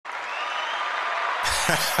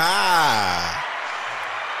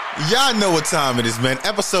Y'all know what time it is, man.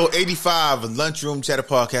 Episode 85 of Lunchroom Chatter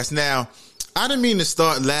Podcast. Now, I didn't mean to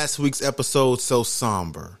start last week's episode so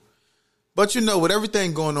somber. But you know, with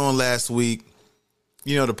everything going on last week,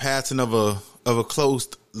 you know, the passing of a close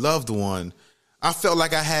loved one, I felt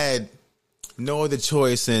like I had no other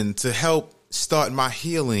choice. And to help start my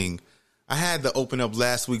healing, I had to open up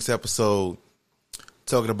last week's episode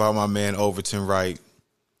talking about my man Overton Wright.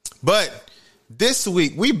 But this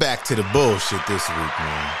week, we back to the bullshit this week,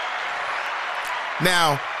 man.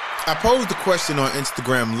 Now, I posed the question on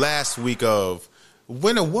Instagram last week of,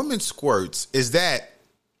 when a woman squirts, is that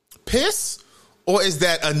piss or is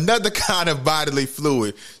that another kind of bodily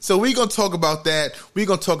fluid? So we're going to talk about that. We're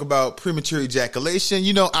going to talk about premature ejaculation.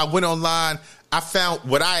 You know, I went online. I found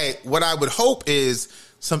what I would hope is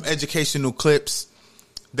some educational clips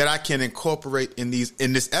that I can incorporate in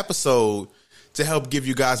this episode to help give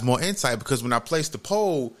you guys more insight, because when I placed the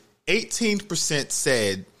poll, 18%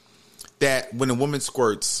 said that when a woman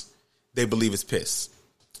squirts, they believe it's piss.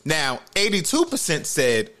 Now, 82%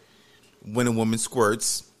 said when a woman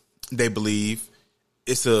squirts, they believe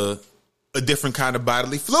it's a different kind of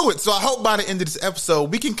bodily fluid. So I hope by the end of this episode,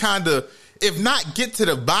 we can kind of, if not get to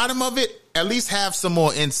the bottom of it, at least have some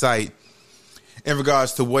more insight in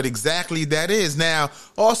regards to what exactly that is. Now,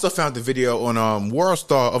 I also found the video on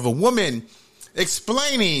WorldStar of a woman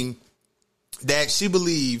explaining that she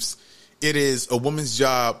believes it is a woman's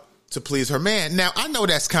job to please her man. Now, I know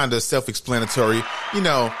that's kind of self-explanatory. You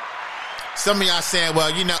know, some of y'all saying, well,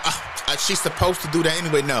 you know, she's supposed to do that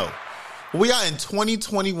anyway. No. We are in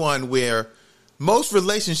 2021 where most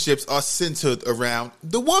relationships are centered around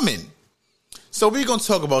the woman. So we're going to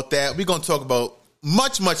talk about that. We're going to talk about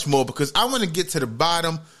much, much more, because I want to get to the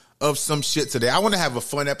bottom of some shit today. I want to have a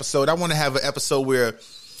fun episode. I want to have an episode where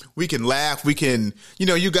we can laugh. We can, you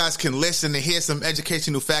know, you guys can listen and hear some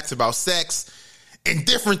educational facts about sex and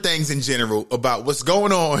different things in general about what's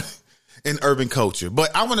going on in urban culture.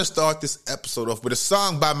 But I want to start this episode off with a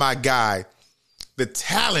song by my guy, the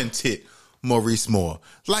talented Maurice Moore.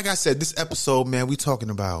 Like I said, this episode, man, we talking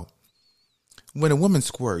about when a woman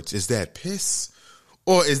squirts, is that piss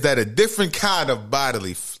or is that a different kind of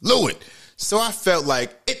bodily fluid? So I felt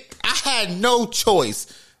like I had no choice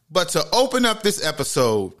but to open up this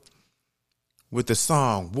episode with the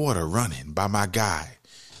song Water Running by my guy.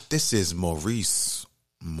 This is Maurice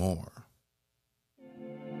Moore.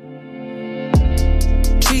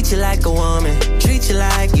 Treat you like a woman, treat you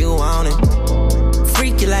like you want it.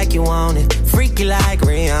 Freak you like you want it, freak you like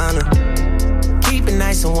Rihanna. Keep it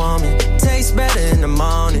nice and warm, it tastes better in the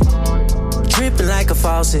morning. Dripping like a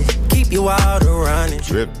faucet, keep your water running.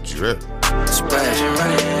 Drip, drip. Splash,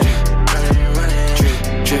 running, drip,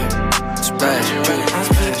 drip. Splash, drip. I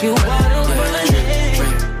keep you water running.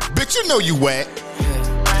 Bitch, you know you wet.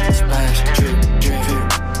 Splash, drip, drip,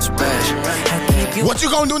 splash. What you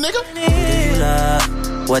gonna do, nigga? Who do you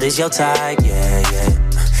love? What is your type? Yeah, yeah.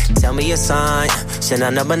 Tell me your sign.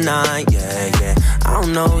 Chanel number 9. Yeah, yeah. I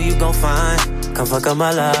don't know who you gon' find. Come fuck up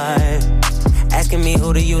my life. Asking me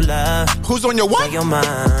who do you love? Who's on your what? Your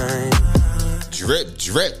mind. Drip,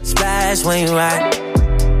 drip. Splash when you ride.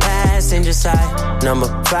 Passenger side. Number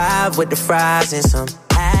 5 with the fries and some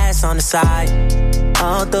ass on the side.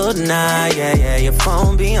 All through the night, yeah, yeah. Your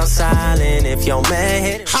phone be on silent. If your man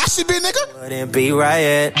hit it, how she be, nigga? Wouldn't be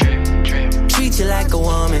right. Treat you like a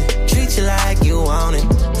woman. Treat you like you want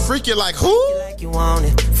it. Freak you like who? Freak you like you want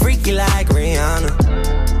it. Freak you like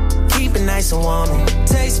Rihanna. Keep it nice and warm. It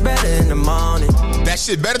tastes better in the morning. That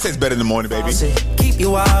shit better taste better in the morning, baby. Keep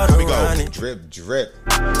you water running. Drip, drip.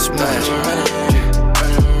 Splash, running,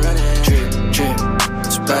 drip, drip.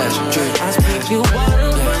 Splash, drip. I keep you water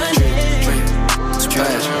running.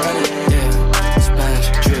 Splash, yeah.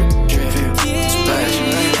 Splash, drip, drip, splash.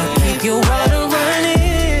 I keep you water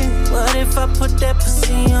running. What if I put that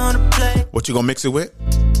pussy on a plate? What you gonna mix it with?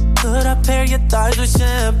 Could I pair your thighs with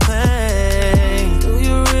champagne? Do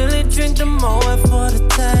you really drink the Moet for the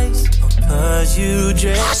taste? Cause you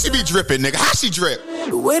drip. How she be dripping, nigga? How she drip?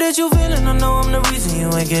 The way that you feeling, I know I'm the reason you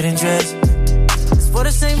ain't getting dressed. It's for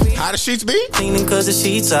the same reason. How the sheets be? Cleaning cause the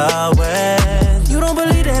sheets are wet. You don't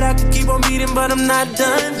believe that I could keep on beating, but I'm not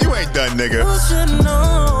done. You ain't done, nigga. You should've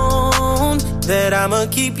known that I'ma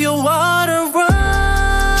keep your water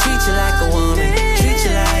run. Treat you like a woman, treat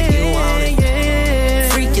you like you want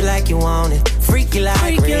it. Freak you like you want it, freak you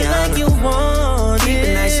like Rihanna. You want keep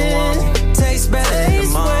it nice and warm, tastes better in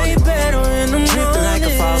the morning. Dripping like a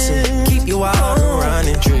faucet, keep your water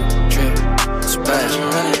running. Drip, drip, splash,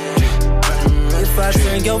 running. If I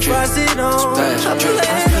drink your faucet on, I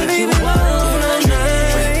play you water running.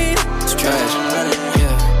 Splash, running,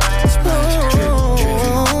 yeah. Splash, drip, drip.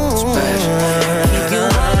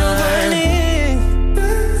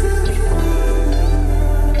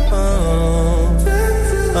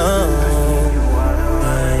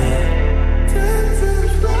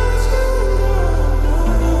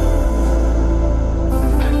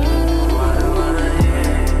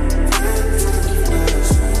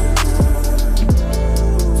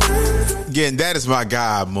 And that is my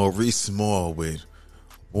guy, Maurice Small, with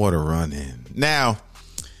Water Running. Now,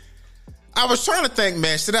 I was trying to think,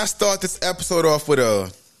 man, should I start this episode off with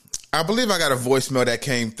I believe I got a voicemail that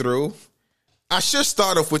came through. I should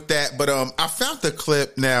start off with that, but I found the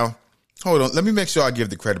clip. Now, hold on. Let me make sure I give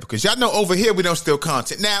the credit, because y'all know over here we don't steal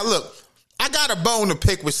content. Now, look, I got a bone to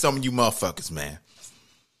pick with some of you motherfuckers, man.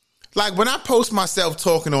 Like, when I post myself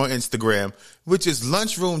talking on Instagram, which is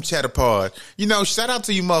Lunchroom Chatter Pod, shout out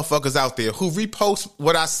to you motherfuckers out there who repost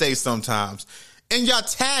what I say sometimes. And y'all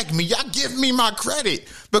tag me. Y'all give me my credit,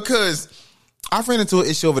 because I've ran into an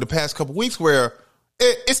issue over the past couple weeks where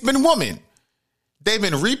it's been women. They've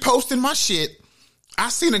been reposting my shit. I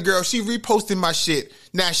seen a girl, she reposted my shit.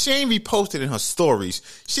 Now, she ain't reposted in her stories.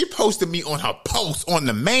 She posted me on her post on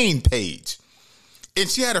the main page. And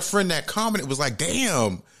she had a friend that commented, was like,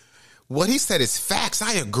 damn, what he said is facts.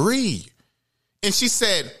 I agree. And she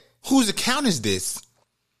said, whose account is this?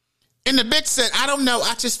 And the bitch said, I don't know.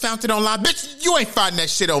 I just found it online. Bitch, you ain't finding that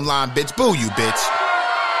shit online, bitch. Boo you, bitch.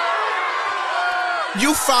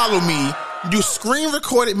 You follow me. You screen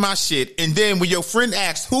recorded my shit. And then when your friend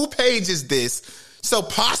asks, who page is this? So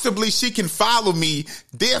possibly she can follow me,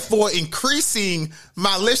 therefore increasing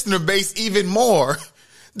my listener base even more.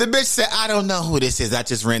 The bitch said, I don't know who this is. I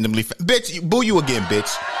just randomly... Bitch, boo you again, bitch.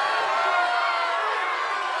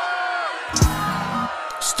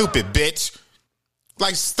 Stupid bitch.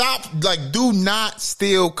 Like, stop. Like, do not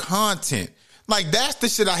steal content. Like, that's the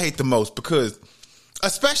shit I hate the most, because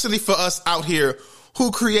especially for us out here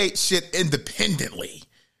who create shit independently.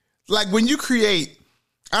 Like, when you create,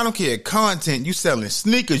 I don't care, content, you selling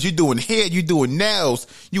sneakers, you doing hair, you doing nails,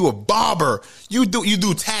 you a barber, you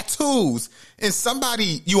do tattoos, and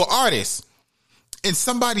somebody, you an artist, and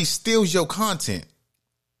somebody steals your content.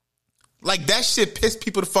 Like, that shit piss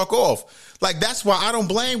people the fuck off. Like, that's why I don't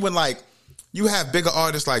blame when, like, you have bigger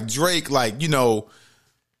artists like Drake, like,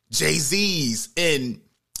 Jay-Z's, and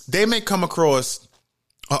they may come across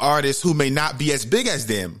an artist who may not be as big as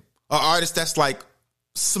them, an artist that's like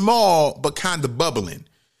small but kind of bubbling.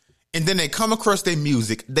 And then they come across their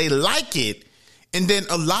music, they like it, and then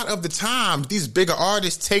a lot of the time, these bigger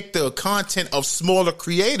artists take the content of smaller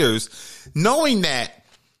creators, knowing that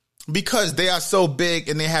because they are so big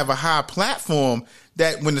and they have a high platform,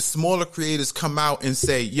 that when the smaller creators come out and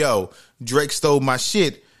say, yo, Drake stole my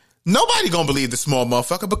shit, nobody gonna believe the small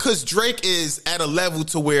motherfucker, because Drake is at a level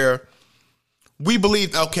to where we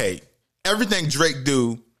believe, okay, everything Drake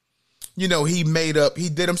do, he made up, he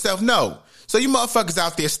did himself. No. So you motherfuckers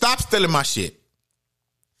out there, stop stealing my shit.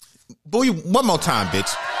 Boy, one more time,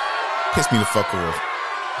 bitch. Piss me the fuck off.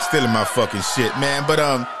 Stealing my fucking shit, man. But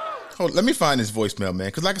hold, let me find this voicemail, man.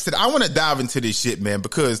 Because like I said, I want to dive into this shit, man.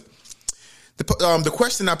 Because the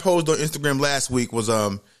question I posed on Instagram last week was,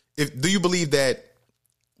 do you believe that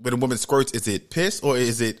when a woman squirts, is it piss or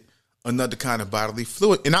is it another kind of bodily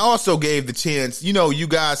fluid? And I also gave the chance, you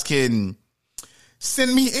guys can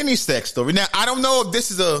send me any sex story. Now, I don't know if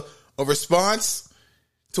this is a response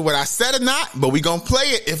to what I said or not, but we gonna play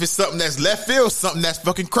it. If it's something that's left field, something that's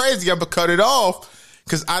fucking crazy, I'm gonna cut it off,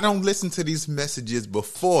 because I don't listen to these messages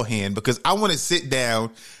beforehand, because I want to sit down,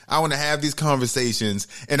 I want to have these conversations,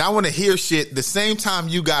 and I want to hear shit the same time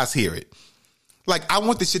you guys hear it. Like, I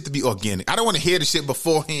want the shit to be organic. I don't want to hear the shit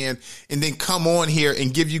beforehand and then come on here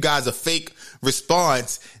and give you guys a fake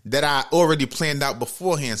response that I already planned out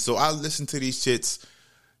beforehand. So I listen to these shits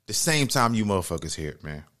the same time you motherfuckers hear it,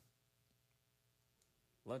 man.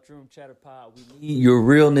 Lunchroom Chatter Pod, we need your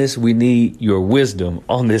realness. We need your wisdom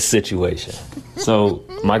on this situation. So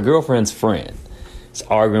my girlfriend's friend is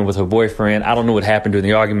arguing with her boyfriend. I don't know what happened during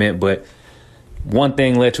the argument, but one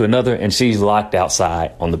thing led to another, and she's locked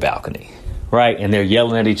outside on the balcony. Right, and they're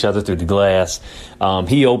yelling at each other through the glass.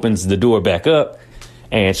 He opens the door back up,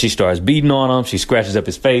 and she starts beating on him. She scratches up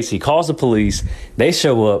his face. He calls the police. They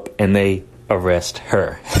show up, and they arrest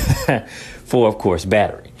her for, of course,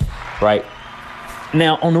 battery. Right?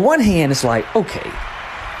 Now, on the one hand, it's like, okay,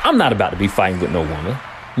 I'm not about to be fighting with no woman.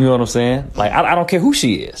 You know what I'm saying? Like, I don't care who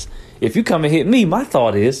she is. If you come and hit me, my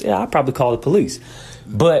thought is, yeah, I'll probably call the police.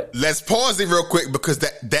 But let's pause it real quick, because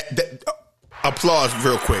that applause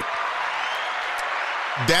real quick.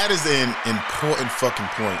 That is an important fucking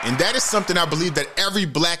point. And that is something I believe that every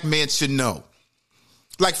black man should know.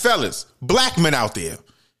 Like, fellas, black men out there,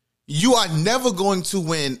 you are never going to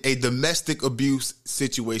win a domestic abuse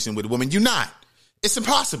situation with a woman. You're not. It's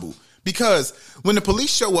impossible. Because when the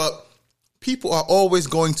police show up, people are always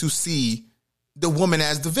going to see the woman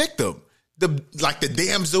as the victim. Like the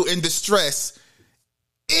damsel in distress.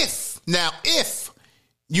 If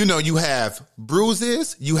you have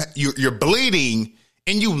bruises, you're bleeding,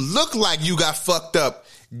 and you look like you got fucked up,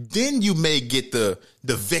 then you may get the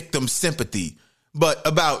victim sympathy. But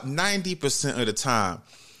about 90% of the time,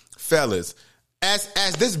 fellas, as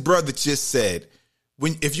this brother just said,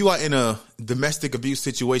 if you are in a domestic abuse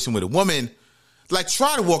situation with a woman, like,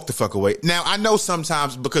 try to walk the fuck away. Now, I know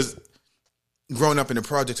sometimes, because growing up in the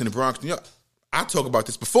projects in the Bronx, New York, I talk about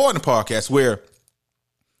this before in the podcast, where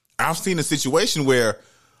I've seen a situation where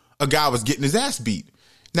a guy was getting his ass beat.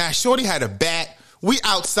 Now, shorty had a bat. We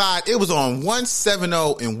outside. It was on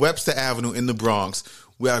 170 in Webster Avenue in the Bronx,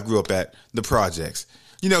 where I grew up at, the projects.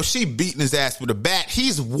 You know, she beating his ass with a bat.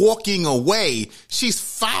 He's walking away. She's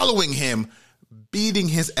following him, beating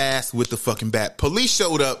his ass with the fucking bat. Police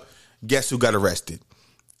showed up. Guess who got arrested?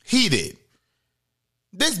 He did.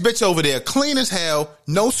 This bitch over there, clean as hell,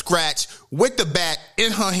 no scratch, with the bat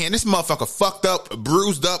in her hand. This motherfucker fucked up,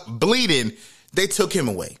 bruised up, bleeding. They took him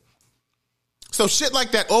away. So shit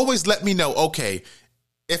like that always let me know, okay,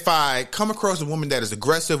 if I come across a woman that is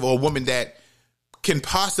aggressive or a woman that can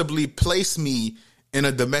possibly place me in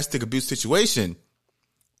a domestic abuse situation,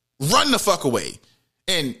 run the fuck away.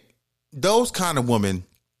 And those kind of women,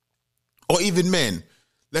 or even men,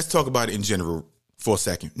 let's talk about it in general for a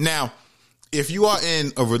second. Now, if you are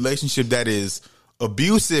in a relationship that is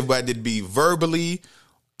abusive, whether it be verbally,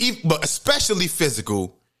 but especially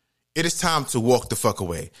physical, it is time to walk the fuck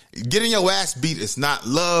away. Getting your ass beat is not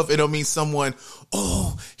love. It don't mean someone,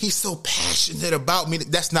 oh, he's so passionate about me.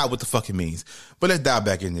 That's not what the fuck it means. But let's dive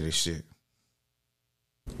back into this shit.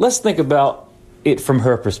 Let's think about it from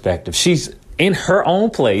her perspective. She's in her own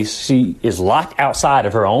place. She is locked outside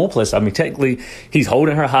of her own place. I mean, technically, he's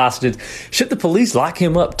holding her hostage. Should the police lock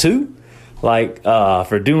him up too? Like,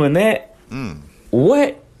 for doing that?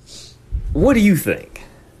 What do you think?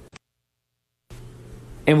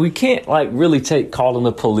 And we can't, like, really take calling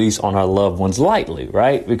the police on our loved ones lightly,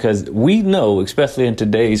 right? Because we know, especially in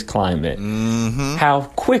today's climate, how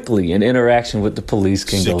quickly an interaction with the police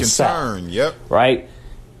can go south. Yep. Right?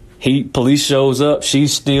 Police shows up,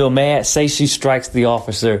 she's still mad, say she strikes the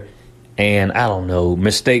officer, and, I don't know,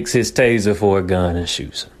 mistakes his taser for a gun and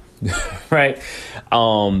shoots him. Right?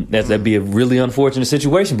 That'd be a really unfortunate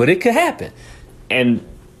situation, but it could happen. And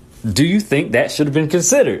do you think that should have been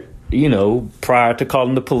considered, you know, prior to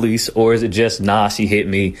calling the police? Or is it just, nah, she hit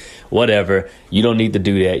me, whatever, you don't need to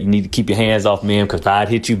do that, you need to keep your hands off me, because if I'd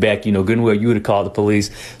hit you back, you know good and well you would have called the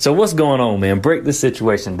police. So what's going on, man? Break this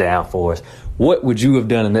situation down for us. What would you have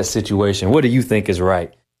done in that situation? What do you think is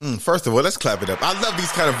right? First of all, let's clap it up. I love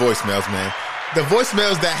these kind of voicemails, man. The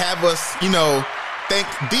voicemails that have us, you know, think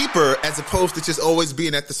deeper as opposed to just always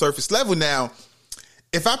being at the surface level. Now,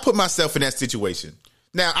 if I put myself in that situation,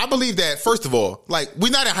 now I believe that, first of all, like,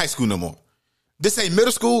 we're not in high school no more. This ain't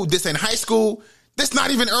middle school. This ain't high school. This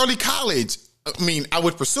not even early college. I mean, I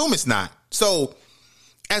would presume it's not. So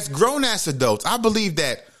as grown-ass adults, I believe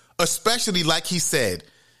that, especially like he said,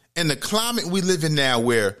 in the climate we live in now,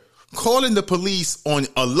 where calling the police on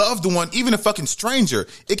a loved one, even a fucking stranger,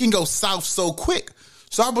 it can go south so quick.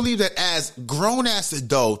 So I believe that as grown-ass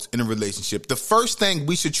adults in a relationship, the first thing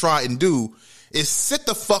we should try and do is sit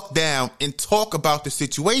the fuck down and talk about the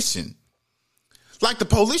situation. Like, the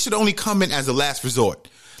police should only come in as a last resort.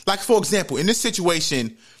 Like, for example, in this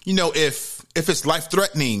situation, you know, if it's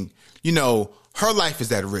life-threatening, you know, her life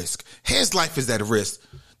is at risk, his life is at risk,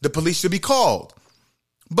 the police should be called.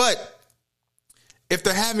 But if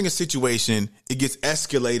they're having a situation, it gets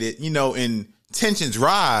escalated, you know, and tensions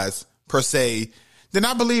rise, per se, then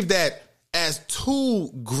I believe that as two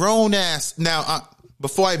grown-ass... Now,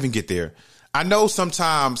 before I even get there, I know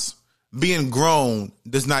sometimes being grown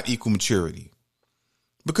does not equal maturity.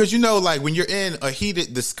 Because, you know, like, when you're in a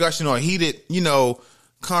heated discussion or a heated, you know,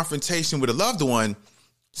 confrontation with a loved one,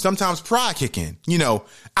 sometimes pride kick in. You know,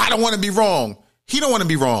 I don't want to be wrong. He don't want to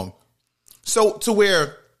be wrong. So to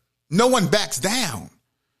where no one backs down.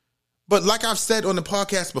 But like I've said on the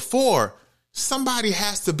podcast before, somebody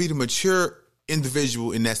has to be the mature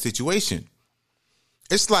individual in that situation.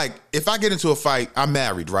 It's like, if I get into a fight, I'm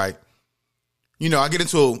married, right? You know, I get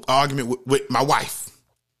into an argument with my wife.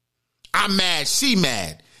 I'm mad, she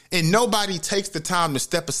mad. And nobody takes the time to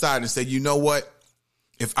step aside and say, you know what?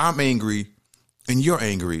 If I'm angry and you're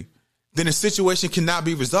angry, then the situation cannot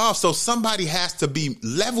be resolved. So somebody has to be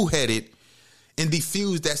level-headed and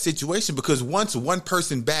defuse that situation, because once one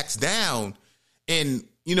person backs down and,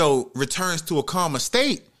 you know, returns to a calmer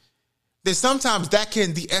state, then sometimes that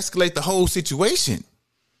can de-escalate the whole situation.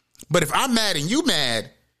 But if I'm mad and you mad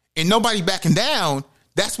and nobody backing down,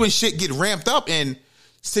 that's when shit get ramped up and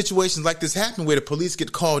situations like this happen where the police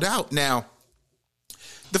get called out. Now,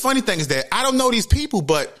 the funny thing is that I don't know these people,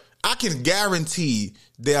 but I can guarantee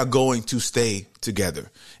they are going to stay together.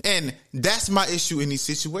 And that's my issue in these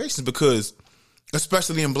situations, because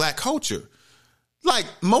especially in black culture, like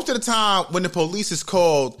most of the time when the police is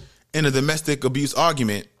called in a domestic abuse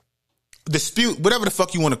argument, dispute, whatever the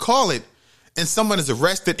fuck you want to call it, and someone is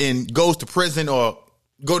arrested and goes to prison or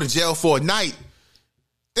go to jail for a night,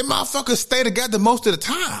 them motherfuckers stay together most of the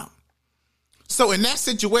time. So in that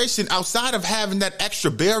situation, outside of having that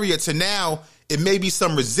extra barrier to now, it may be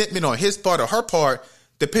some resentment on his part or her part,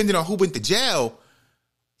 depending on who went to jail,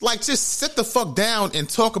 like just sit the fuck down and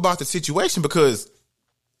talk about the situation. Because,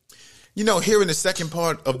 you know, hearing the second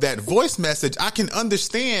part of that voice message, I can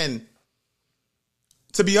understand,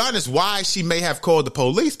 to be honest, why she may have called the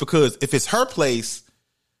police, because if it's her place,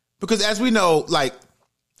 because as we know, like,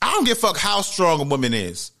 I don't give a fuck how strong a woman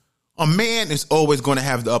is. A man is always going to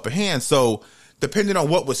have the upper hand. So depending on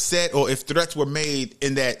what was said or if threats were made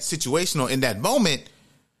in that situation or in that moment,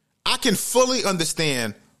 I can fully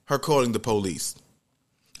understand her calling the police.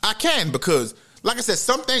 I can, because like I said,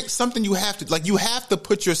 something you have to, like, you have to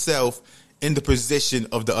put yourself in the position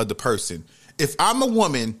of the other person. If I'm a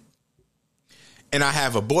woman and I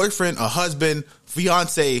have a boyfriend, a husband,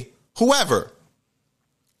 fiance, whoever,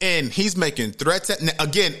 and he's making threats.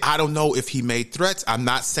 Again, I don't know if he made threats. I'm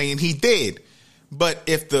not saying he did. But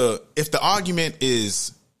if the argument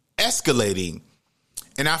is escalating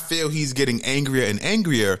and I feel he's getting angrier and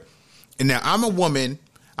angrier, and now I'm a woman,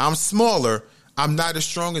 I'm smaller, I'm not as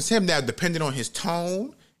strong as him. Now, depending on his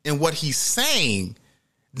tone and what he's saying,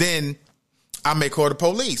 then I may call the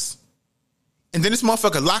police. And then this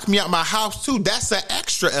motherfucker locked me out my house too. That's an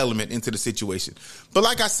extra element into the situation. But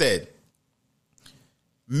like I said,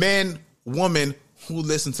 men, woman who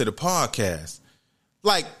listen to the podcast,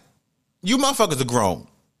 like, you motherfuckers are grown.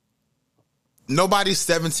 Nobody's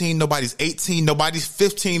 17, nobody's 18, nobody's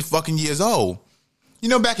 15 fucking years old. You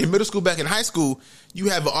know, back in middle school, back in high school, you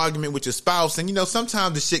have an argument with your spouse, and, you know,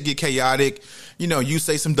 sometimes the shit get chaotic. You know, you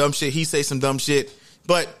say some dumb shit, he say some dumb shit,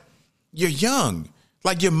 but you're young.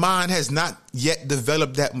 Like, your mind has not yet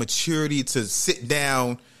developed that maturity to sit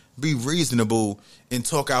down, be reasonable, and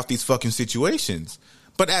talk out these fucking situations.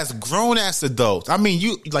 But as grown-ass adults, I mean,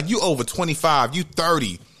 you over 25, you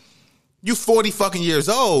 30, you 40 fucking years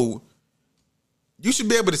old, you should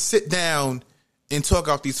be able to sit down and talk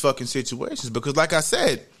out these fucking situations. Because like I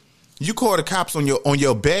said, you call the cops on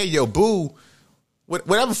your bae, your boo,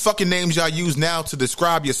 whatever fucking names y'all use now to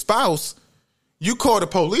describe your spouse, you call the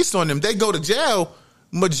police on them, they go to jail.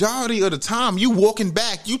 Majority of the time, you walking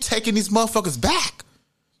back, you taking these motherfuckers back.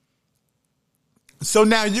 So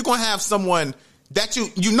now you're going to have someone that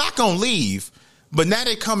you're not going to leave, but now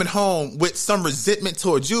they coming home with some resentment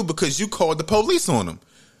towards you because you called the police on them.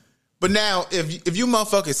 But now if you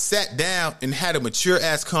motherfuckers sat down and had a mature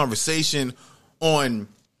ass conversation on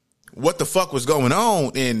what the fuck was going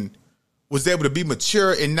on and was able to be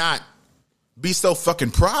mature and not be so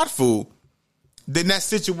fucking prideful, then that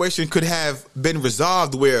situation could have been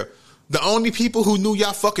resolved where the only people who knew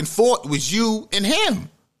y'all fucking fought was you and him.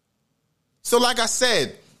 So like I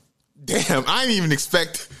said, damn, I didn't even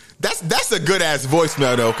expect, that's a good ass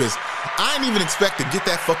voicemail though, because I didn't even expect to get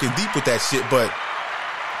that fucking deep with that shit. But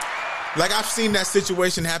like, I've seen that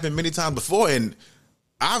situation happen many times before, and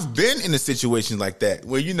I've been in a situation like that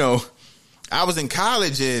where, you know, I was in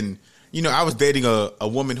college and, you know, I was dating a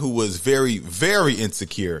woman who was very, very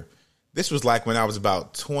insecure. This was like when I was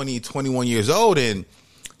about 20, 21 years old, and,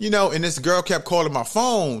 you know, and this girl kept calling my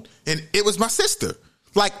phone, and it was my sister.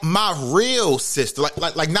 Like, my real sister,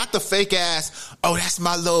 like not the fake ass, oh, that's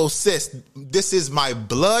my little sis. This is my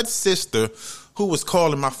blood sister who was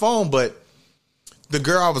calling my phone. But the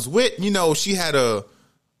girl I was with, you know, she had a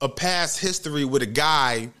past history with a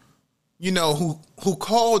guy, you know, who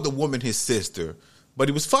called the woman his sister, but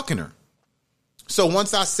he was fucking her. So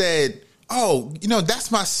once I said, oh, you know,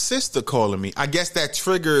 that's my sister calling me, I guess that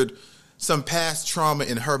triggered some past trauma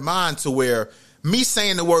in her mind to where me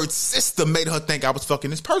saying the word sister made her think I was fucking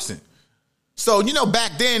this person. So, you know,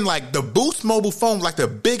 back then, like the Boost Mobile phone, like the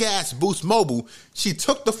big ass Boost Mobile, she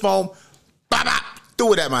took the phone,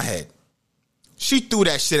 threw it at my head. She threw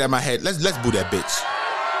that shit at my head. Let's boo that bitch.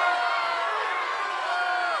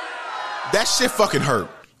 That shit fucking hurt.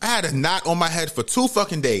 I had a knot on my head for 2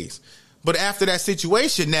 fucking days. But after that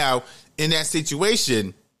situation, now, in that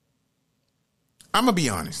situation, I'm going to be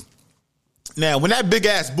honest. Now, when that big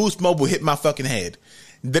ass Boost Mobile hit my fucking head,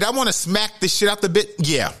 did I want to smack this shit out the bit?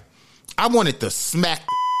 Yeah. I wanted to smack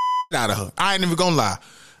the out of her. I ain't even gonna lie.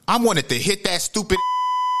 I wanted to hit that stupid.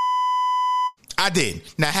 I did.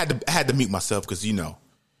 Now, I had to mute myself because, you know,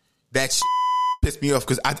 that shit pissed me off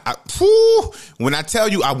because when I tell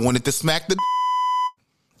you I wanted to smack the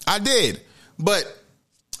I did. But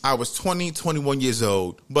I was 20, 21 years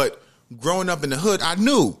old. But growing up in the hood, I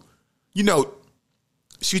knew,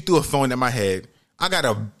 she threw a phone at my head. I got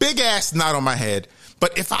a big ass knot on my head.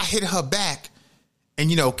 But if I hit her back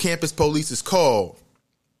and, campus police is called,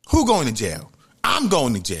 who going to jail? I'm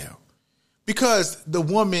going to jail. Because the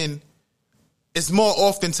woman is more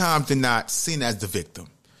oftentimes than not seen as the victim.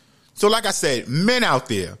 So like I said, men out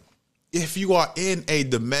there, if you are in a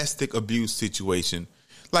domestic abuse situation,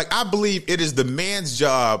 like I believe it is the man's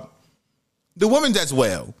job, the woman's as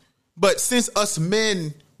well. But since us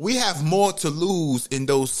men, we have more to lose in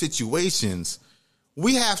those situations,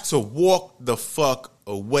 we have to walk the fuck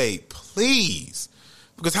away, please.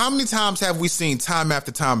 Because how many times have we seen time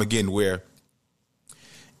after time again where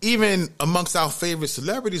even amongst our favorite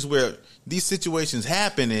celebrities where these situations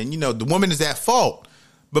happen and, the woman is at fault,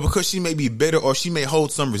 but because she may be bitter or she may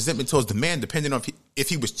hold some resentment towards the man, depending on if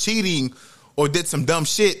he was cheating or did some dumb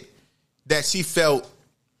shit that she felt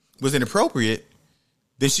was inappropriate,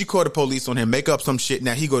 then she called the police on him, make up some shit,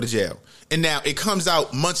 now he go to jail. And now it comes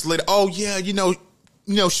out months later, oh yeah,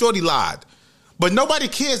 shorty lied. But nobody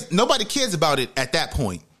cares about it at that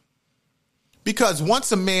point. Because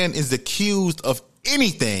once a man is accused of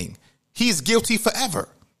anything, he's guilty forever.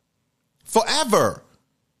 Forever.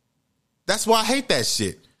 That's why I hate that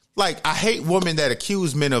shit. Like, I hate women that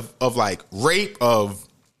accuse men of like rape, of.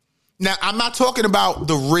 Now, I'm not talking about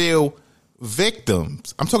the real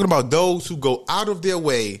victims. I'm talking about those who go out of their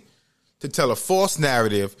way to tell a false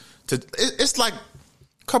narrative. It's like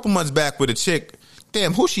a couple months back with a chick.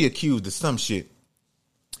 Damn, who she accused of some shit?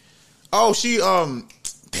 Oh, she,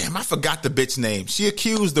 damn, I forgot the bitch name. She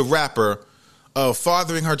accused the rapper of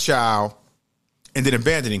fathering her child and then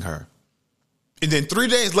abandoning her. And then 3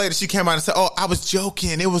 days later, she came out and said, oh, I was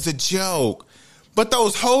joking. It was a joke. But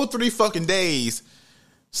those whole 3 fucking days,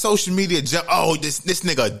 social media, oh, this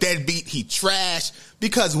nigga a deadbeat, he trash.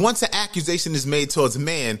 Because once an accusation is made towards a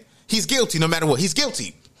man, he's guilty no matter what. He's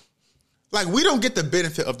guilty. Like, we don't get the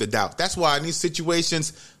benefit of the doubt. That's why in these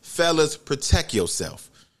situations, fellas, protect yourself.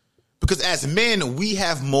 Because as men, we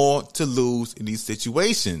have more to lose in these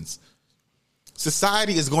situations.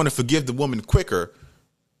 Society is going to forgive the woman quicker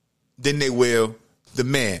than they will the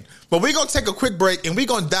man. But we're going to take a quick break and we're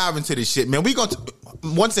going to dive into this shit, man. We're going to,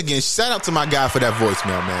 once again, shout out to my guy for that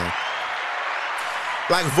voicemail, man.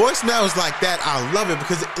 Like, voicemails like that, I love it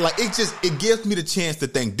because it gives me the chance to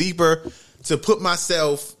think deeper, to put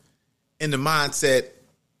myself in the mindset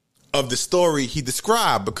of the story he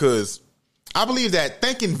described, because I believe that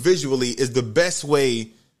thinking visually is the best way,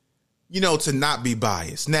 to not be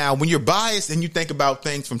biased. Now, when you're biased and you think about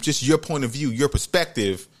things from just your point of view, your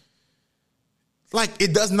perspective, like,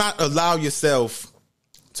 it does not allow yourself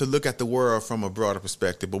to look at the world from a broader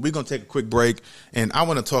perspective. But we're going to take a quick break, and I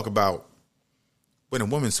want to talk about when a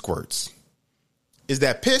woman squirts. Is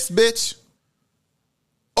that piss, bitch?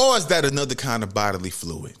 Or is that another kind of bodily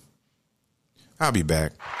fluid? I'll be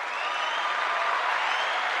back.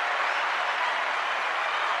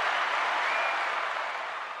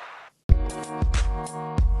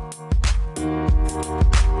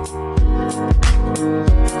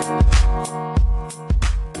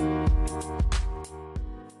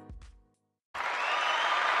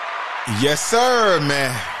 Yes, sir,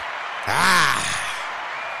 man.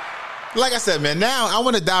 Like I said, man, now I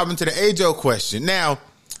want to dive into the age-old question. Now,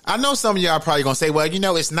 I know some of y'all are probably going to say, well,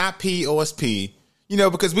 it's not P or it's P.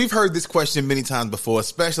 Because we've heard this question many times before,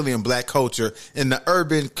 especially in black culture, in the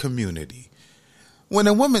urban community. When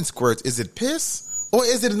a woman squirts, is it piss or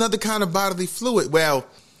is it another kind of bodily fluid? Well,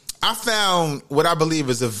 I found what I believe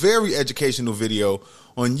is a very educational video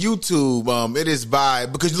on YouTube. It is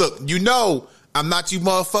because look, I'm not you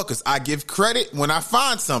motherfuckers. I give credit when I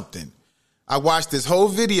find something. I watched this whole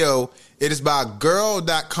video. It is by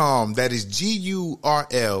Gurl.com. That is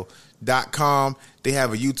GURL.com. They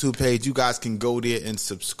have a YouTube page. You guys can go there and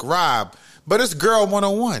subscribe. But it's Gurl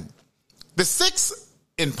 101. The 6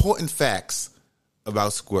 important facts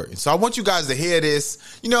about squirting. So I want you guys to hear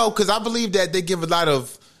this, because I believe that they give a lot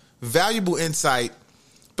of valuable insight.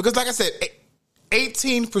 Because like I said,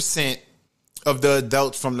 18% of the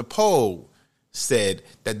adults from the poll said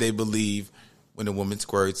that they believe when a woman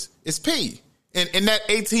squirts, it's pee. And that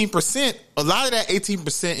 18%, a lot of that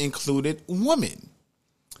 18% included women.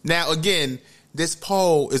 Now, again, this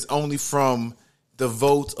poll is only from the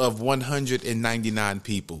vote of 199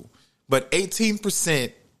 people. But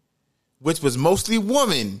 18%, which was mostly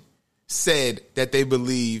women, said that they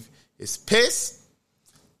believe it's piss.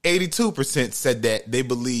 82% said that they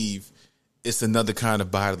believe it's another kind of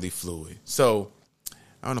bodily fluid. So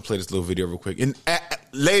I want to play this little video real quick. And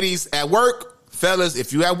ladies at work, fellas,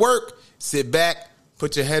 if you at work, sit back,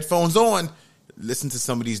 put your headphones on, listen to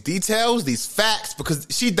some of these details, these facts, because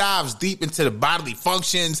she dives deep into the bodily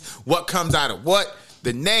functions, what comes out of what,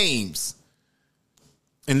 the names.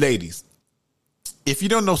 And ladies, if you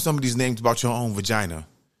don't know some of these names about your own vagina,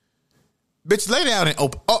 bitch, lay down and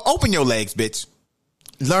open your legs, bitch.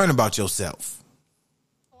 Learn about yourself.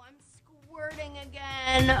 Oh, I'm squirting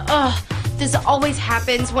again. Ugh, this always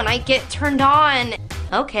happens when I get turned on.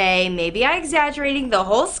 Okay, maybe I'm exaggerating the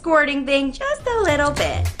whole squirting thing just a little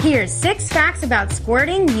bit. Here's 6 facts about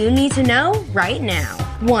squirting you need to know right now.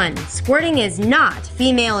 1. Squirting is not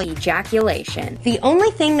female ejaculation. The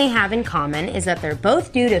only thing they have in common is that they're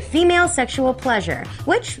both due to female sexual pleasure,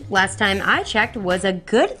 which, last time I checked, was a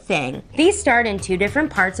good thing. These start in 2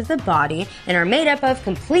 different parts of the body and are made up of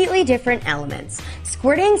completely different elements.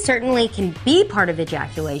 Squirting certainly can be part of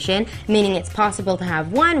ejaculation, meaning it's possible to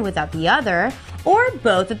have one without the other, or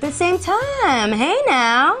both at the same time. Hey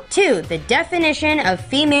now. 2. The definition of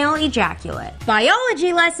female ejaculate.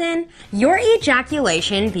 Biology lesson. Your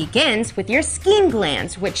ejaculation begins with your skin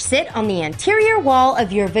glands, which sit on the anterior wall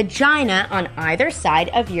of your vagina on either side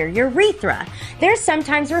of your urethra. They're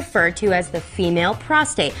sometimes referred to as the female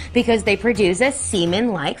prostate because they produce a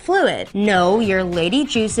semen-like fluid. No, your lady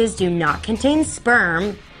juices do not contain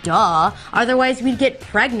sperm. Duh. Otherwise, we'd get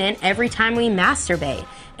pregnant every time we masturbate.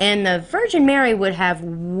 And the Virgin Mary would have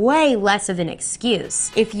way less of an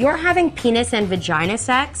excuse. If you're having penis and vagina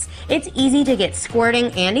sex, it's easy to get squirting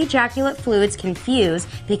and ejaculate fluids confused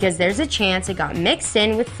because there's a chance it got mixed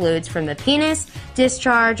in with fluids from the penis,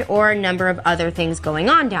 discharge, or a number of other things going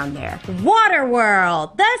on down there.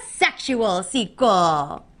 Waterworld, the sexual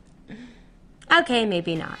sequel. Okay,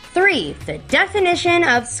 maybe not. 3. The definition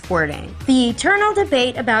of squirting. The eternal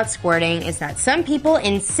debate about squirting is that some people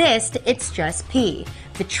insist it's just pee.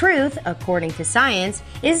 The truth, according to science,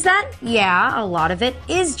 is that, yeah, a lot of it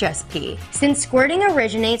is just pee. Since squirting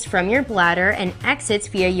originates from your bladder and exits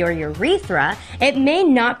via your urethra, it may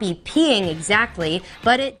not be peeing exactly,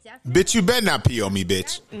 but it definitely... Bitch, you better not pee on me,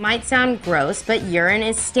 bitch. Might sound gross, but urine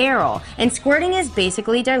is sterile, and squirting is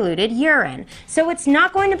basically diluted urine. So it's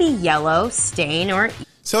not going to be yellow, stain, or...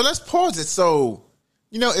 So let's pause it. So,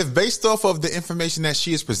 if based off of the information that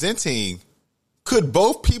she is presenting, could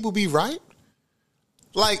both people be right?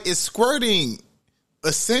 Like, is squirting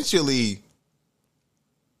essentially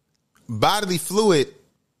bodily fluid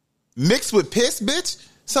mixed with piss, bitch?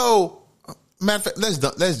 So, matter of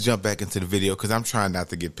fact, let's jump back into the video because I'm trying not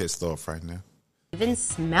to get pissed off right now. Even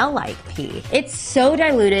smell like pee. It's so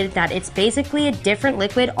diluted that it's basically a different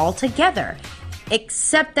liquid altogether,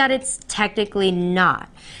 except that it's technically not.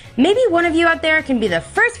 Maybe one of you out there can be the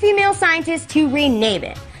first female scientist to rename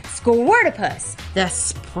it. Squirtopus, the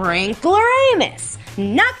Sprinkler-Amos.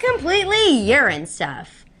 Not completely urine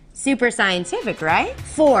stuff. Super scientific, right?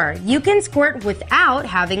 4. You can squirt without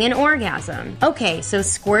having an orgasm. Okay, so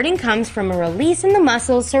squirting comes from a release in the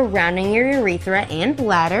muscles surrounding your urethra and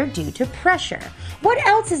bladder due to pressure. What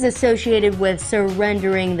else is associated with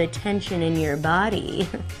surrendering the tension in your body?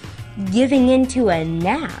 Giving into a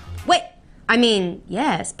nap. Wait,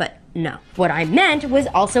 yes, but no. What I meant was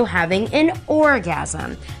also having an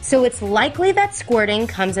orgasm. So it's likely that squirting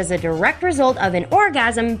comes as a direct result of an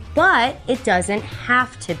orgasm, but it doesn't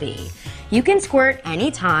have to be. You can squirt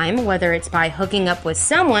anytime, whether it's by hooking up with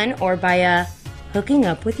someone or by hooking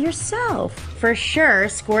up with yourself. For sure,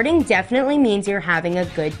 squirting definitely means you're having a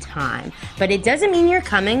good time, but it doesn't mean you're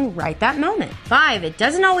coming right that moment. 5, it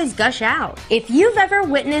doesn't always gush out. If you've ever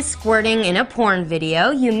witnessed squirting in a porn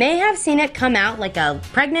video, you may have seen it come out like a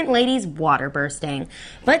pregnant lady's water bursting.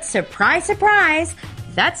 But surprise, surprise,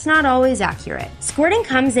 that's not always accurate. Squirting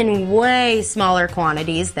comes in way smaller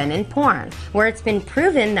quantities than in porn, where it's been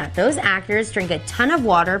proven that those actors drink a ton of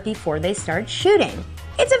water before they start shooting.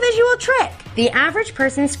 It's a visual trick. The average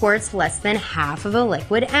person squirts less than half of a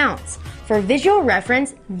liquid ounce. For visual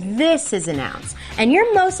reference, this is an ounce, and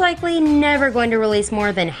you're most likely never going to release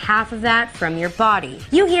more than half of that from your body.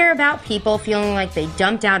 You hear about people feeling like they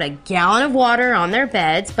dumped out a gallon of water on their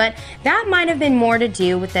beds, but that might have been more to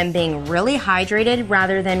do with them being really hydrated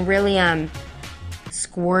rather than really,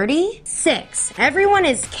 squirty? 6. Everyone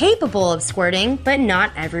is capable of squirting, but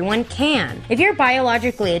not everyone can. If you're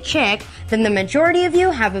biologically a chick, then the majority of you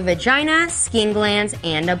have a vagina, skin glands,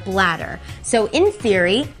 and a bladder. So in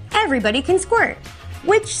theory, everybody can squirt.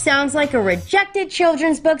 Which sounds like a rejected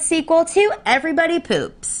children's book sequel to Everybody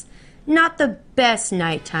Poops. Not the best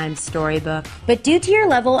nighttime storybook, but due to your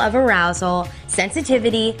level of arousal,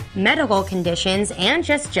 sensitivity, medical conditions, and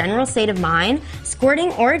just general state of mind,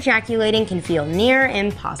 squirting or ejaculating can feel near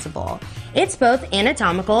impossible. It's both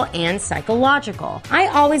anatomical and psychological. I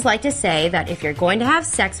always like to say that if you're going to have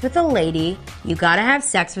sex with a lady, you gotta have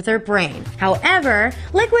sex with her brain. However,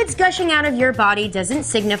 liquids gushing out of your body doesn't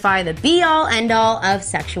signify the be-all end-all of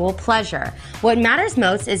sexual pleasure. What matters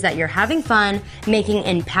most is that you're having fun, making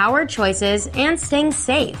empowered choices, and staying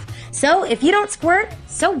safe. So if you don't squirt,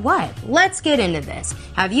 so what? Let's get into this.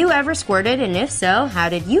 Have you ever squirted, and if so, how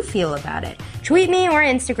did you feel about it? Tweet me or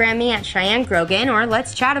Instagram me at Cheyenne Grogan, or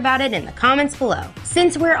let's chat about it in the comments below.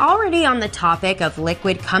 Since we're already on the topic of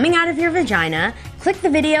liquid coming out of your vagina, click the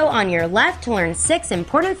video on your left to learn 6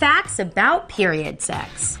 important facts about period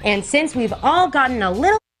sex. And since we've all gotten a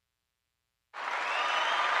little...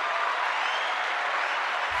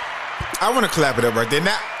 I want to clap it up right there.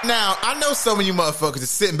 Now, I know some of you motherfuckers are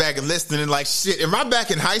sitting back and listening and like, shit, am I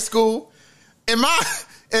back in high school? Am I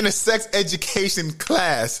in a sex education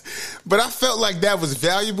class? But I felt like that was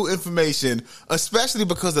valuable information, especially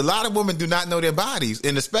because a lot of women do not know their bodies.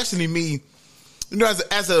 And especially me, you know,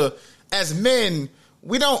 as men,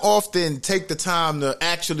 we don't often take the time to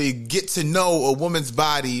actually get to know a woman's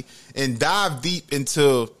body and dive deep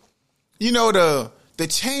into, you know, the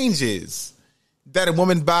changes that a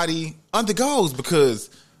woman's body undergoes, because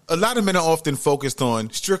a lot of men are often focused on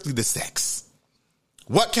strictly the sex.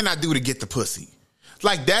 What can I do to get the pussy?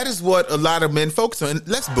 Like, that is what a lot of men focus on.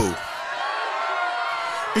 Let's boo.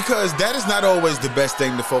 Because that is not always the best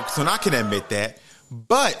thing to focus on. I can admit that.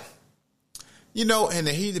 But, you know, in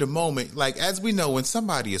the heat of the moment, like, as we know, when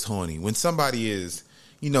somebody is horny, when somebody is,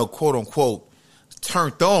 you know, quote unquote,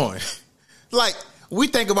 turned on, like, we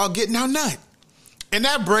think about getting our nut. And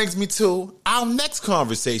that brings me to our next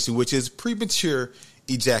conversation, which is premature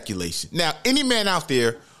ejaculation. Now, any man out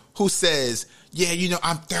there who says, yeah, you know,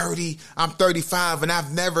 I'm 30, I'm 35, and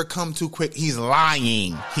I've never come too quick, he's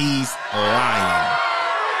lying. He's lying.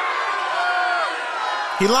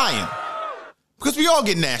 He's lying. Because we all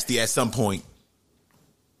get nasty at some point.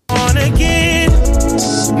 Wanna get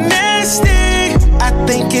nasty. I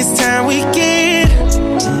think it's time we get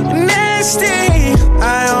nasty.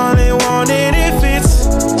 I only want it if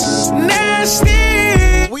it's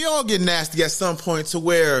nasty. We all get nasty at some point to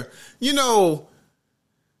where, you know,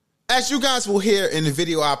 as you guys will hear in the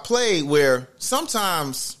video I played, where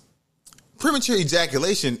sometimes premature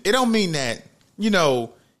ejaculation, it don't mean that, you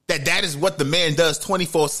know, that is what the man does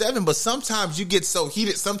 24/7, but sometimes you get so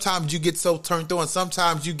heated, sometimes you get so turned on,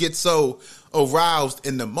 sometimes you get so aroused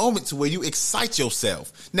in the moment to where you excite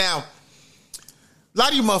yourself. Now, a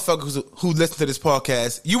lot of you motherfuckers who listen to this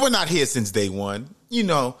podcast, you were not here since day one, you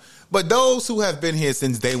know, but those who have been here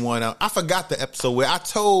since day one, I forgot the episode where I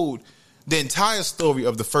told the entire story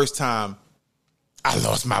of the first time I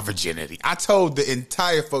lost my virginity. I told the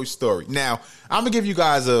entire first story. Now, I'm going to give you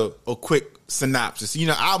guys a quick synopsis. You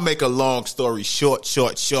know, I'll make a long story short. I'm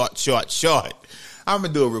going to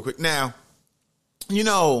do it real quick. Now, you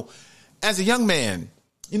know, as a young man,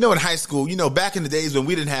 you know, in high school, you know, back in the days when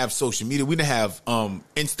we didn't have social media, we didn't have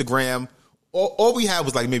Instagram. All we had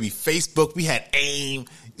was like maybe Facebook. We had AIM.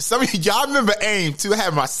 Some of y'all remember AIM too. I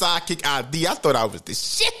had my Sidekick ID. I thought I was the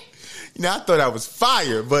shit. You know, I thought I was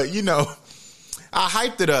fire, but you know, I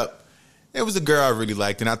hyped it up. It was a girl I really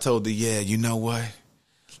liked, and I told her, yeah, you know what?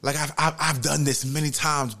 Like, I've done this many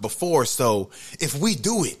times before, so if we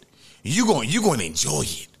do it, you're going to enjoy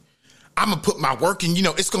it. I'm going to put my work in. You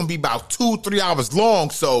know, it's going to be about 2-3 hours long,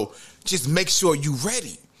 so just make sure you're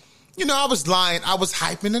ready. You know, I was lying. I was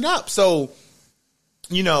hyping it up. So,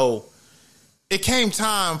 you know, it came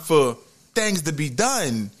time for things to be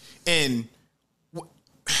done, and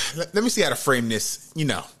let me see how to frame this, you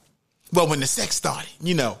know. Well, when the sex started,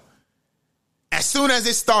 you know, as soon as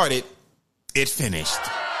it started, it finished.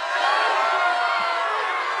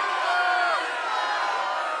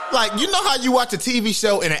 Like, you know how you watch a TV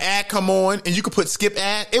show and an ad come on and you could put skip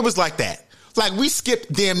ad? It was like that. Like, we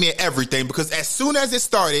skipped damn near everything because as soon as it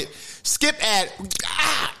started, skip ad,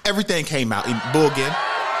 everything came out. Boo again.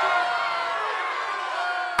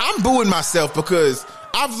 I'm booing myself because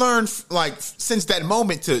I've learned, like, since that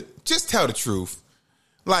moment to just tell the truth.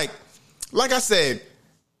 Like I said,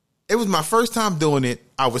 it was my first time doing it.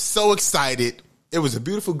 I was so excited. It was a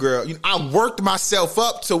beautiful girl. You know, I worked myself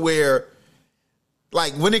up to where,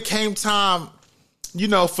 like, when it came time, you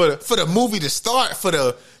know, for the movie to start, for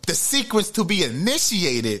the sequence to be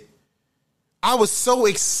initiated, I was so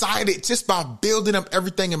excited just by building up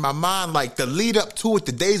everything in my mind. Like, the lead up to it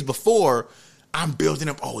the days before, I'm building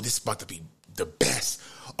up, oh, this is about to be the best.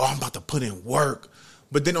 Oh, I'm about to put in work.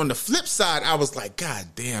 But then on the flip side, I was like, God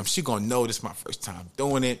damn, she gonna know this is my first time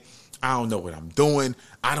doing it. I don't know what I'm doing.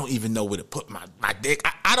 I don't even know where to put my dick.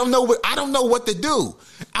 I don't know what to do.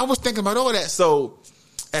 I was thinking about all that. So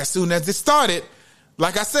as soon as it started,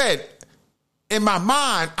 like I said, in my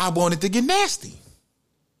mind, I wanted to get nasty.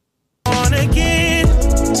 Wanna get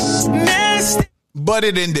nasty. But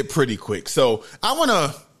it ended pretty quick. So I want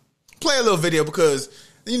to play a little video because,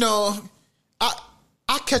 you know,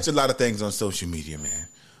 I catch a lot of things on social media, man.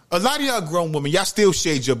 A lot of y'all grown women, y'all still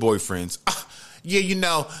shade your boyfriends. Yeah, you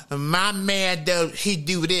know, my man, though, he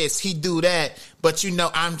do this, he do that. But, you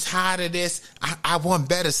know, I'm tired of this. I want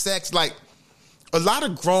better sex. Like, a lot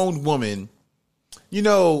of grown women, you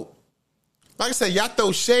know, like I said, y'all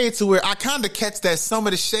throw shade to where I kind of catch that some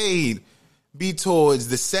of the shade be towards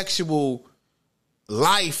the sexual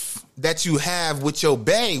life that you have with your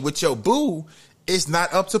bae, with your boo, is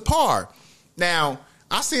not up to par. Now,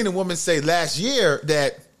 I seen a woman say last year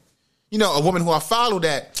that, you know, a woman who I follow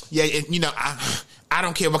that, yeah, you know, I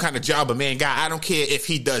don't care what kind of job a man got. I don't care if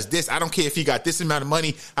he does this. I don't care if he got this amount of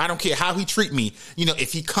money. I don't care how he treat me. You know,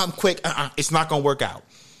 if he come quick, it's not going to work out.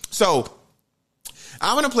 So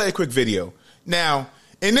I'm going to play a quick video. Now,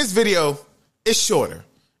 in this video, it's shorter.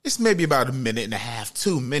 It's maybe about 1.5 minutes,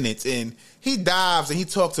 2 minutes. And he dives and he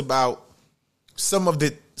talks about some of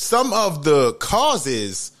the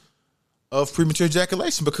causes of premature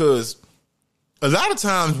ejaculation, because a lot of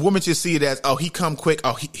times women just see it as, oh, he come quick.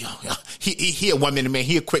 Oh, he a 1 minute man.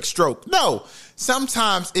 He a quick stroke. No,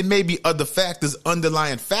 sometimes it may be other factors,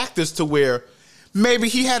 underlying factors to where maybe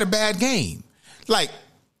he had a bad game. Like,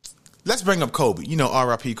 let's bring up Kobe, you know,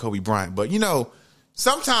 RIP Kobe Bryant. But, you know,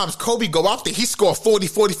 sometimes Kobe go out there, he score 40,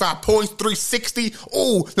 45 points, 360.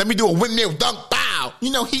 Ooh, let me do a windmill dunk, bow. You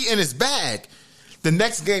know, he in his bag. The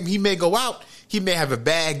next game he may go out, he may have a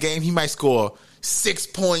bad game. He might score 6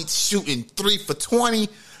 points, shooting 3 for 20.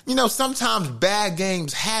 You know, sometimes bad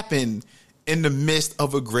games happen in the midst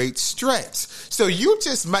of a great stretch. So you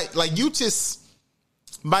just might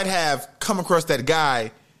have come across that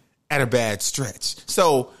guy at a bad stretch.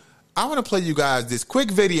 So I want to play you guys this quick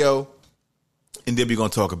video, and then we're going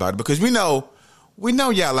to talk about it, because we know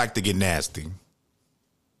y'all like to get nasty.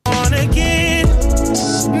 Wanna get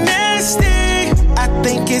nasty. I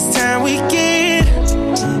think it's time we get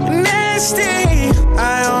nasty.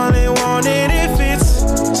 I only want it if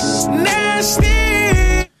it's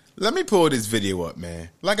nasty. Let me pull this video up, man.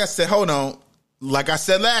 Like I said, hold on. Like I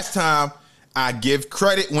said last time, I give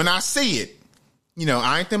credit when I see it. You know,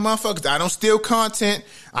 I ain't them motherfuckers. I don't steal content.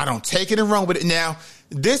 I don't take it and run with it. Now,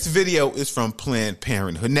 this video is from Planned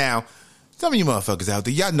Parenthood. Now, some of you motherfuckers out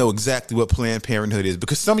there, y'all know exactly what Planned Parenthood is,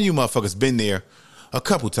 because some of you motherfuckers been there a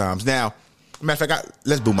couple times. Now, matter of fact,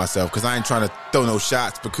 let's boo myself, because I ain't trying to throw no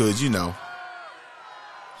shots, because, you know,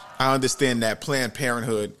 I understand that Planned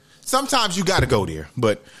Parenthood, sometimes you got to go there.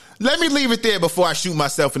 But let me leave it there before I shoot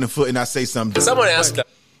myself in the foot and I say something. Someone asked.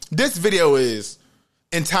 This video is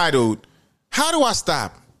entitled, "How do I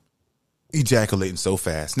stop ejaculating so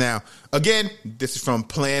fast?" Now, again, this is from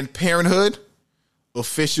Planned Parenthood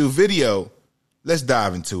official video. Let's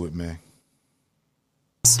dive into it, man.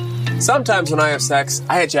 Sometimes when I have sex,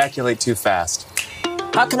 I ejaculate too fast.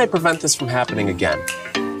 How can I prevent this from happening again?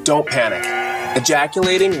 Don't panic.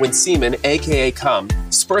 Ejaculating when semen, aka cum,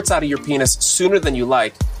 spurts out of your penis sooner than you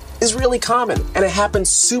like is really common, and it happens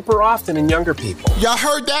super often in younger people. Y'all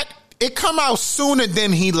heard that? It come out sooner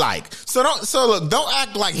than he like. So don't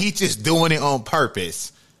act like he just doing it on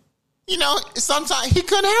purpose. You know, sometimes he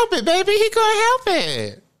couldn't help it, baby. He couldn't help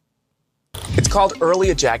it. It's called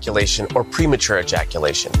early ejaculation or premature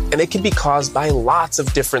ejaculation, and it can be caused by lots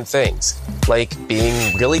of different things, like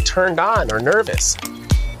being really turned on or nervous.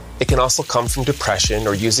 It can also come from depression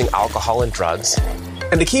or using alcohol and drugs.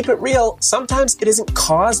 And to keep it real, sometimes it isn't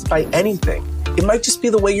caused by anything. It might just be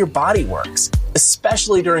the way your body works,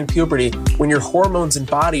 especially during puberty when your hormones and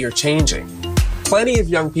body are changing. Plenty of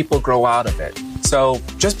young people grow out of it. So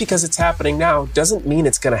just because it's happening now doesn't mean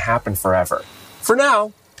it's going to happen forever. For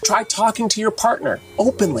now, try talking to your partner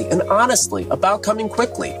openly and honestly about coming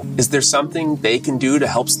quickly. Is there something they can do to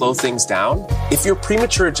help slow things down? If your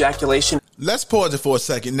premature ejaculation... Let's pause it for a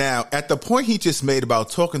second. Now, at the point he just made about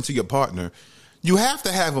talking to your partner, you have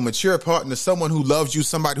to have a mature partner, someone who loves you,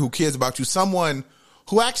 somebody who cares about you, someone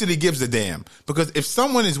who actually gives a damn. Because if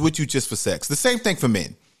someone is with you just for sex, the same thing for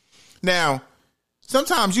men. Now,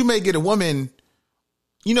 sometimes you may get a woman,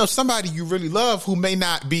 you know, somebody you really love who may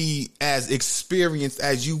not be as experienced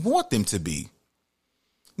as you want them to be.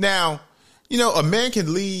 Now, you know, a man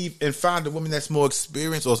can leave and find a woman that's more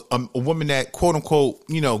experienced, or a woman that, quote unquote,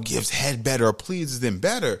 you know, gives head better or pleases them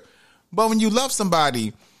better. But when you love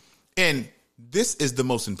somebody, and this is the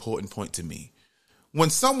most important point to me, when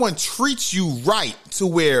someone treats you right to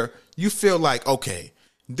where you feel like, okay,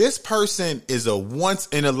 this person is a once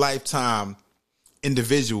in a lifetime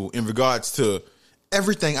individual in regards to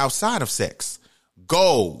everything outside of sex.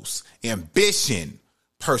 Goals, ambition,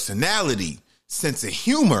 personality, sense of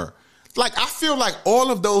humor. Like, I feel like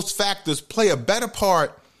all of those factors play a better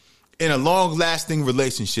part in a long-lasting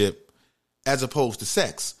relationship as opposed to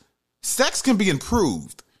sex. Sex can be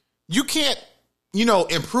improved. You can't,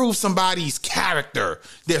 improve somebody's character,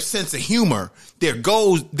 their sense of humor, their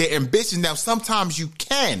goals, their ambition. Now, sometimes you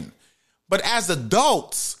can. But as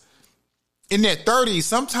adults in their 30s,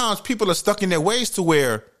 sometimes people are stuck in their ways to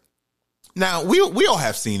where, now, we all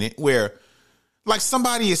have seen it, where, like,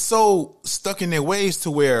 somebody is so stuck in their ways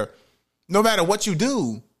to where no matter what you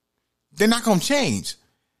do, they're not going to change.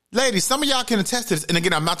 Ladies, some of y'all can attest to this. And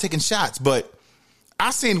again, I'm not taking shots, but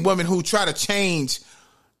I've seen women who try to change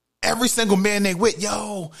every single man they with.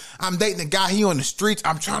 Yo, I'm dating a guy, he on the streets.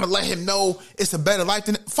 I'm trying to let him know it's a better life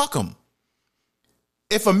than fuck him.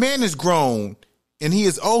 If a man is grown and he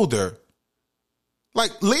is older,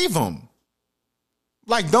 like, leave him.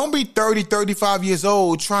 Like, don't be 30, 35 years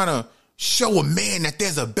old trying to show a man that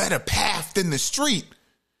there's a better path than the street.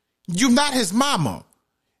 You're not his mama.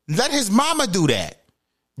 Let his mama do that.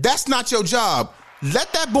 That's not your job.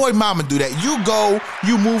 Let that boy mama do that. You go,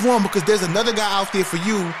 you move on, because there's another guy out there for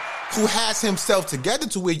you who has himself together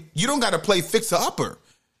to where you don't got to play fixer-upper.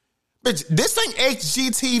 Bitch, this ain't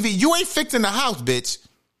HGTV. You ain't fixing the house, bitch.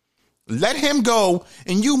 Let him go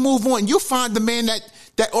and you move on. You find the man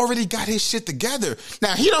that already got his shit together.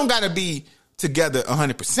 Now, he don't got to be together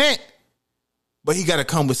 100%, but he got to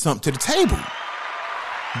come with something to the table.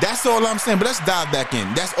 That's all I'm saying. But let's dive back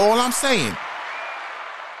in. That's all I'm saying.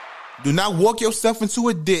 Do not walk yourself into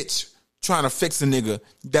a ditch trying to fix a nigga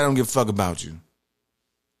that don't give a fuck about you.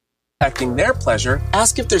 Protecting their pleasure,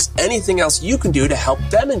 ask if there's anything else you can do to help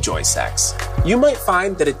them enjoy sex. You might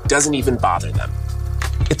find that it doesn't even bother them.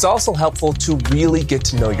 It's also helpful to really get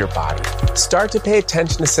to know your body. Start to pay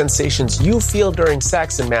attention to sensations you feel during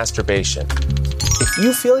sex and masturbation. If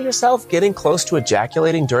you feel yourself getting close to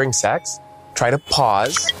ejaculating during sex, try to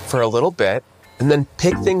pause for a little bit and then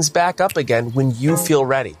pick things back up again when you feel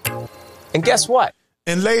ready. And guess what?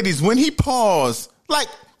 And ladies, when he pause, like,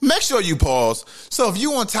 make sure you pause. So if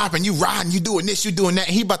you on top and you riding, you doing this, you doing that,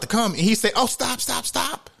 and he about to come and he say, oh, stop.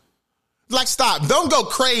 Like, stop. Don't go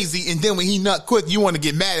crazy. And then when he nut quick, you want to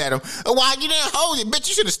get mad at him. Oh, why you didn't hold it? Bitch,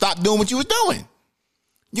 you should have stopped doing what you was doing.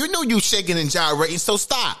 You knew you shaking and gyrating, so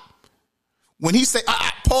stop. When he say,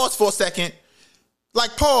 pause for a second,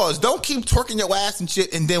 like, pause. Don't keep twerking your ass and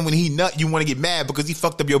shit. And then when he nut, you want to get mad because he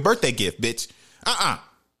fucked up your birthday gift, bitch.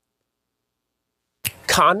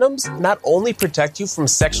 Condoms not only protect you from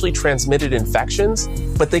sexually transmitted infections,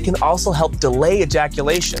 but they can also help delay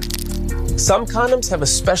ejaculation. Some condoms have a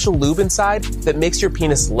special lube inside that makes your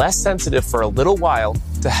penis less sensitive for a little while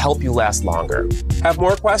to help you last longer. Have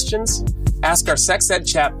more questions? Ask our sex ed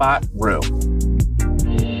chatbot, Rue.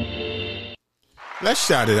 Let's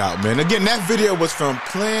shout it out, man. Again, that video was from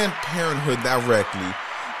Planned Parenthood directly,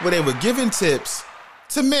 where they were giving tips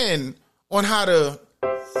to men on how to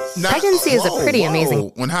not, pregnancy is a pretty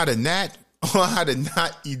amazing on how to not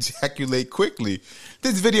ejaculate quickly.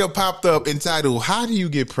 This video popped up entitled, "How do you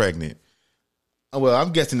get pregnant?" Well,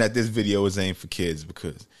 I'm guessing that this video is aimed for kids,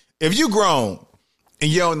 because if you grown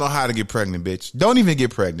and you don't know how to get pregnant, bitch, don't even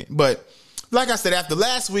get pregnant. But like I said, after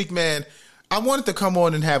last week, man, I wanted to come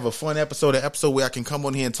on and have a fun episode, an episode where I can come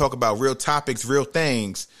on here and talk about real topics, real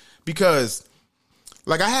things, because,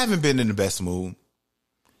 like, I haven't been in the best mood.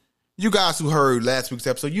 You guys who heard last week's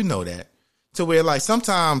episode, you know that. To where, like,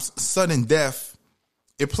 sometimes sudden death,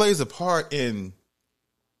 it plays a part in,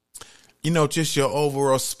 just your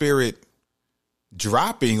overall spirit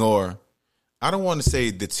dropping, or I don't want to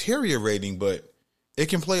say deteriorating, but it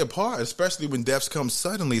can play a part, especially when deaths come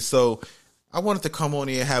suddenly. So I wanted to come on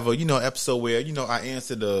here and have a, episode where, I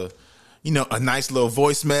answered a nice little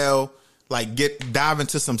voicemail, like dive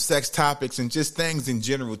into some sex topics and just things in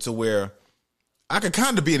general, to where I could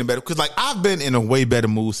kind of be in a better, because, like, I've been in a way better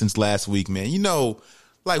mood since last week, man.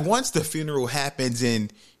 Like, once the funeral happens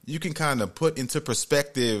and you can kind of put into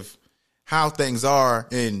perspective how things are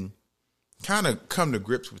and kind of come to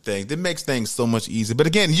grips with things, it makes things so much easier. But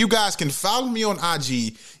again, you guys can follow me on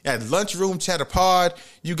IG at Lunchroom Chatter Pod.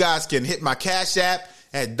 You guys can hit my Cash App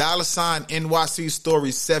at $NYC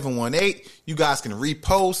Stories 718. You guys can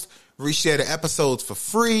repost, reshare the episodes for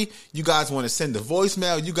free. You guys want to send a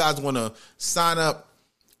voicemail. You guys want to sign up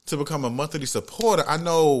to become a monthly supporter. I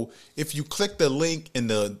know if you click the link in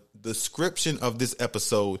the description of this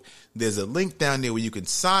episode, there's a link down there where you can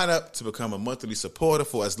sign up to become a monthly supporter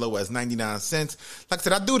for as low as 99 cents. Like I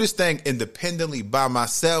said, I do this thing independently by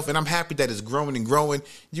myself, and I'm happy that it's growing and growing.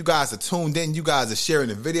 You guys are tuned in. You guys are sharing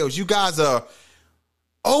the videos. You guys are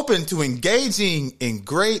open to engaging in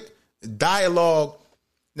great dialogue.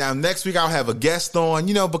 Now, next week I'll have a guest on,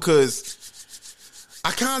 because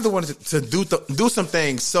I kind of wanted to do some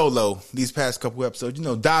things solo these past couple episodes,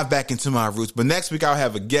 dive back into my roots. But next week I'll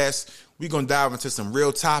have a guest. We're going to dive into some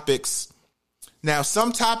real topics. Now,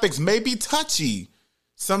 some topics may be touchy.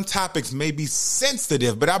 Some topics may be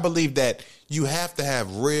sensitive, but I believe that you have to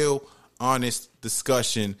have real, honest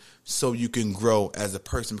discussion so you can grow as a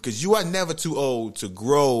person, because you are never too old to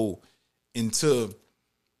grow and to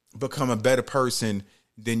become a better person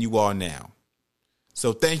than you are now.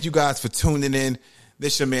 So thank you guys for tuning in.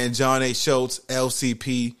 This your man, John A. Schultz,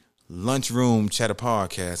 LCP, Lunchroom Chatter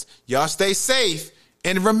Podcast. Y'all stay safe.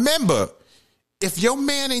 And remember, if your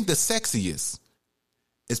man ain't the sexiest,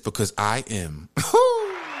 it's because I am.